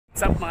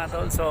What's up mga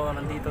tol? So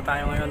nandito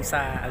tayo ngayon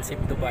sa ALSEEF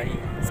Dubai.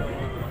 So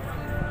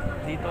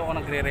dito ako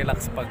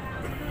nagre-relax pag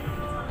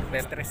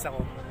stress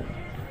ako.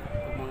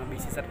 Pag mga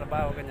busy sa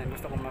trabaho, ganyan,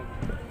 gusto ko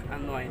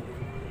mag-unwind.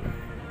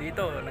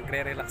 Dito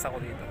nagre-relax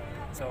ako dito.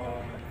 So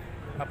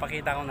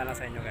papakita ko na lang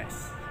sa inyo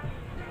guys.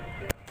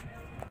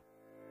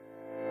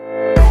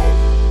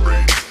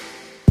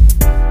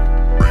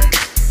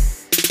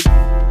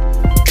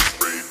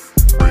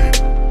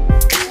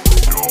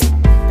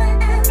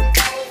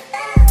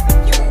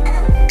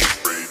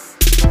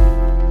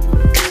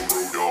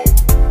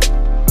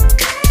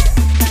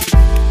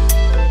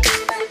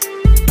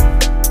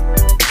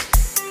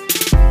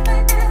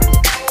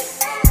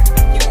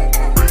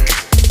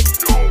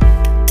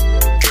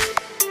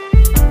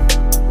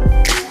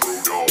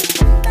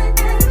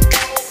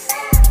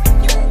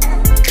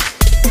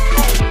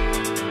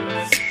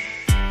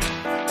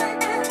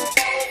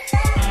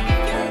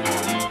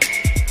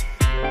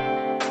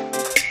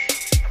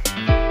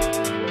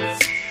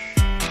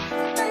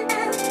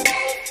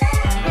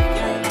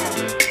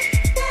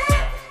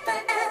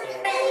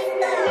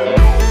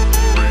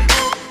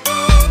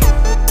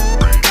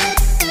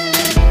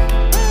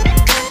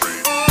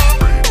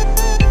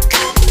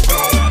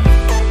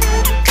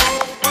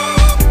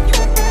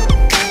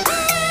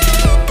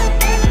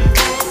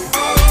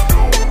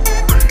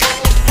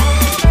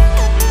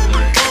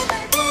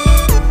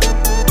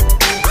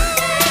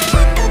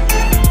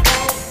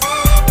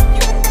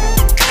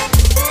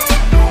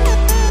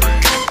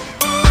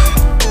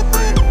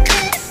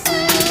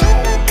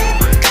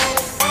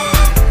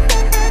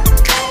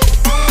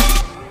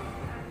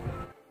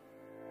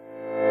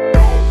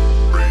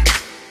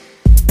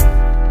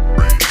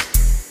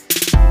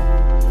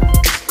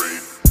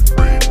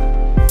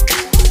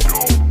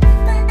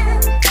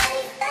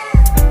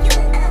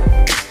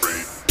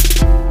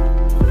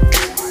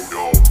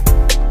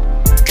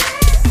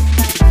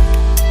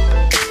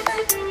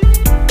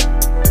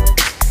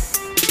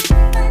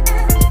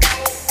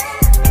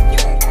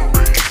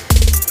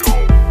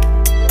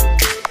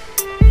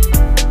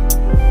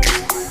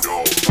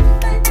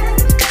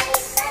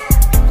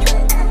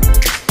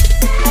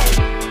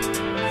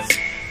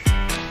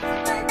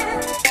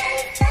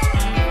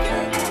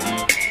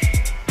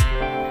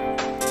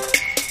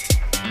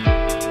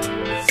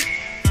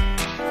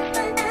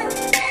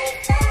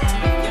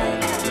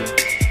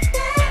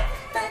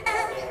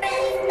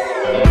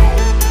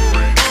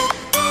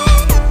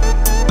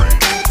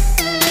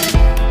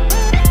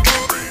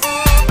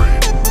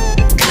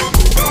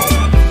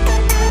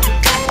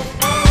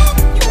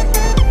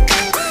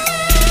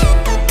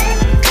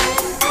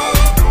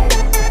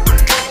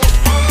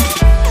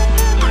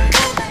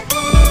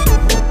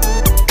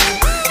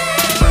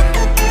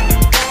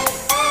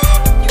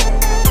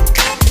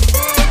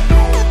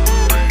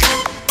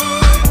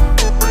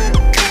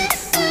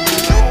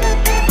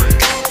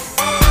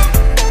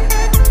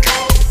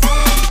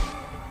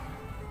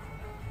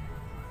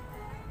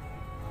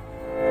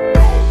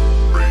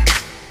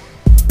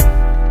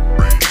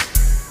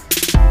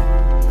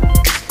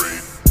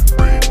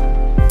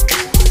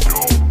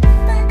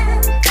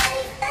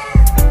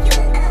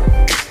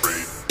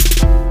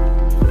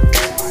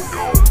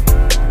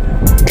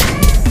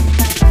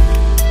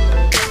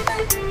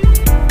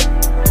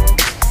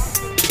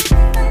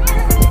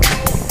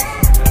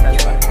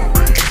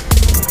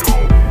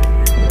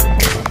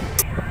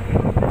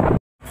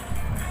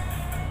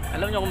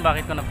 Alam nyo kung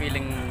bakit ko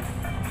napiling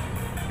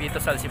dito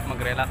sa ALSEEF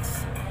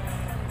mag-relax?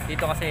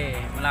 Dito kasi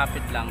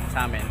malapit lang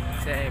sa amin.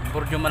 Kasi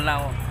Burjuman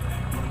lang ako.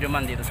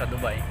 Burjuman dito sa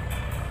Dubai.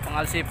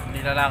 Ang ALSEEF,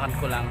 nilalakad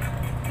ko lang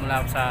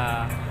mula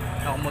sa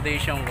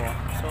accommodation ko.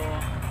 So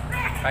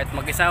kahit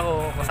mag-isa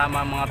ako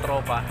kasama ang mga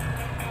tropa,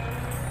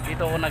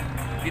 dito ako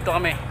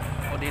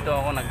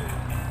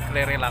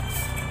nag-relax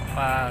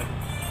pag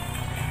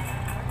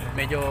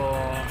medyo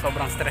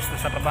sobrang stress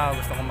na sa trabaho,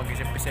 gusto ko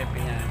mag-isip-isip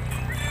niya.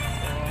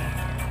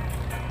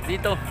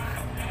 Dito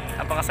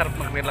napakasarap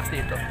mag-relax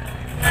dito.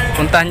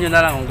 Puntahan nyo na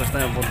lang kung gusto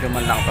nyo.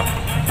 Burjuman lang to,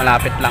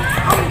 malapit lang.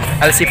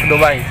 ALSEEF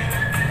Dubai.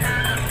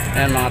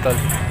 Ayan mga tol,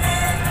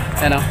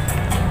 ayan o,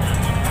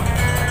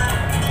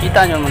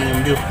 kita nyo naman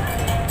yung view,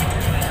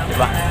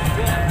 diba?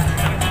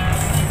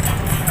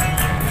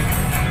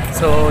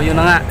 So yun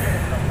na nga,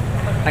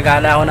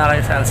 nag-aala ako na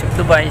kayo sa ALSEEF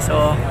Dubai.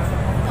 So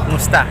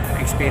kumusta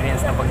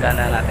experience na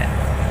pagdala natin?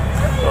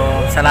 So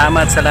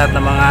salamat sa lahat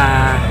ng mga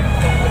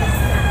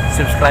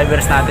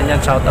subscribers natin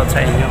yan, shoutout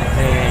sa inyo.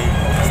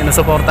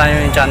 Sinusuporta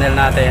nyo yung channel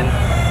natin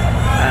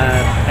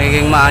at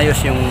nagiging maayos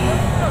yung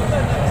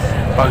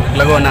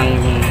paglago ng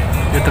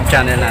YouTube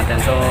channel natin.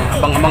 So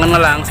abang-abangan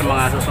na lang sa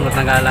mga susunod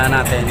na gala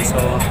natin.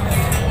 So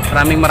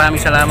maraming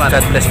salamat.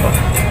 God bless po.